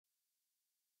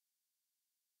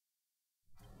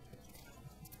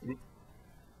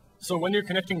So when you're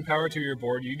connecting power to your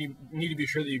board, you need to be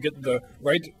sure that you get the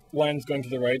right lines going to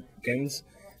the right pins.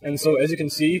 And so as you can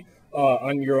see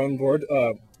on your own board,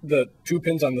 the 2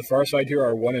 pins on the far side here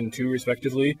are 1 and 2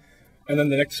 respectively. And then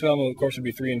the next film, of course, would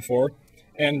be 3 and 4.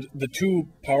 And the 2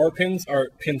 power pins are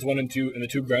pins 1 and 2, and the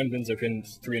 2 ground pins are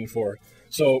pins 3 and 4.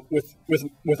 So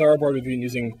with our board, we've been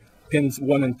using pins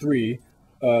 1 and 3,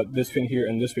 this pin here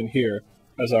and this pin here,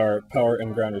 as our power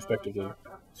and ground respectively.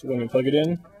 So when we plug it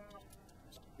in,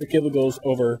 the cable goes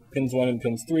over pins 1 and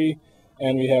pins 3,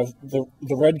 and we have the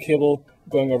red cable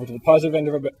going over to the positive end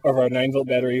of our 9-volt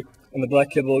battery, and the black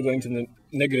cable going to the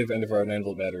negative end of our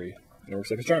 9-volt battery. And it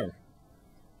works like a charm.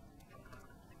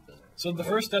 So the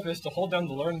first step is to hold down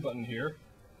the learn button here,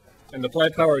 and apply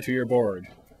power to your board.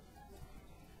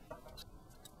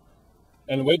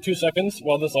 And wait 2 seconds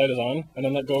while this light is on, and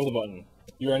then let go of the button.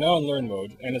 You are now in learn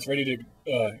mode, and it's ready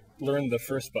to learn the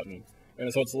first button.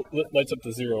 And so it lights up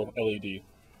the 0 LED.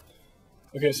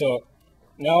 Okay, so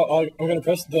now I'm going to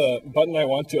press the button I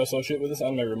want to associate with this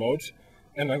on my remote,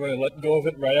 and I'm going to let go of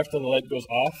it right after the light goes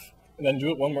off, and then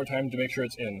do it one more time to make sure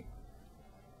it's in.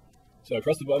 So I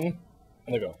press the button,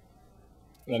 and let go,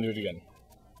 and then do it again.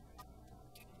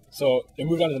 So it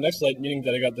moved on to the next light, meaning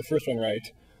that I got the first one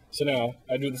right. So now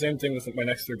I do the same thing with my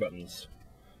next 3 buttons.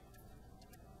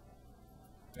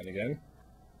 And again.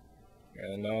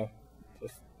 And now the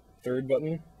third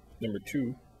button, number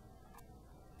 2.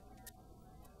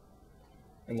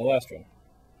 And the last one.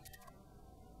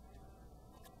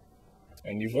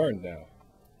 And you've learned now.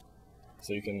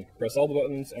 So you can press all the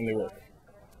buttons and they work.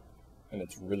 And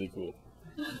it's really cool.